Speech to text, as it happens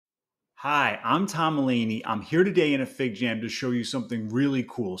Hi, I'm Tom Mulaney. I'm here today in a FigJam to show you something really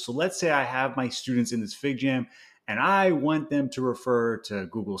cool. So let's say I have my students in this FigJam and I want them to refer to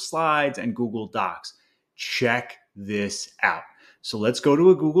Google Slides and Google Docs. Check this out. So let's go to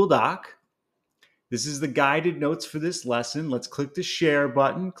a Google Doc. This is the guided notes for this lesson. Let's click the share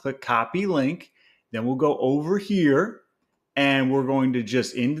button, click copy link. Then we'll go over here and we're going to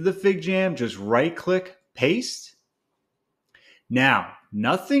just into the FigJam, just right click, paste. Now,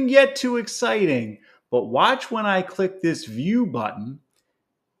 nothing yet too exciting, but watch when I click this view button.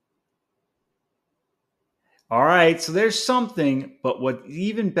 All right, so there's something, but what's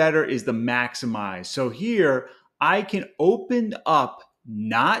even better is the maximize. So here I can open up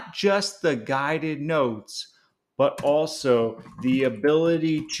not just the guided notes, but also the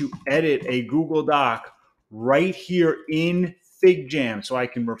ability to edit a Google Doc right here in FigJam. So I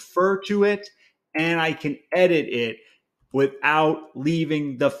can refer to it and I can edit it without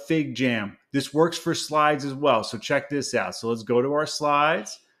leaving the FigJam. This works for slides as well. So check this out. So let's go to our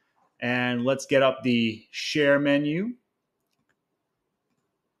slides and let's get up the share menu.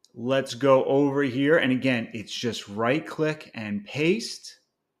 Let's go over here. And again, it's just right click and paste.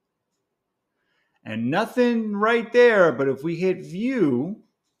 And nothing right there, but if we hit view,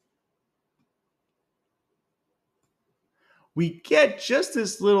 we get just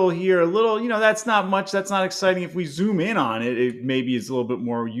this little here, a little, that's not much, that's not exciting. If we zoom in on it, it maybe is a little bit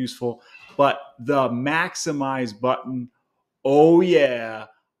more useful. But the maximize button, oh yeah,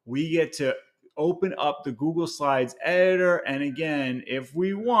 we get to open up the Google Slides editor. And again, if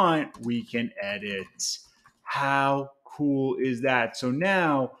we want, we can edit. How cool is that? So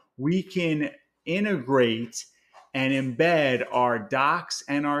now we can integrate and embed our docs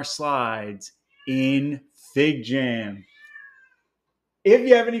and our slides in FigJam. If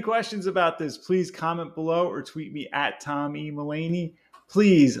you have any questions about this, please comment below or tweet me at Tom E. Mulaney.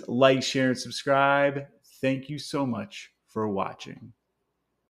 Please like, share, and subscribe. Thank you so much for watching.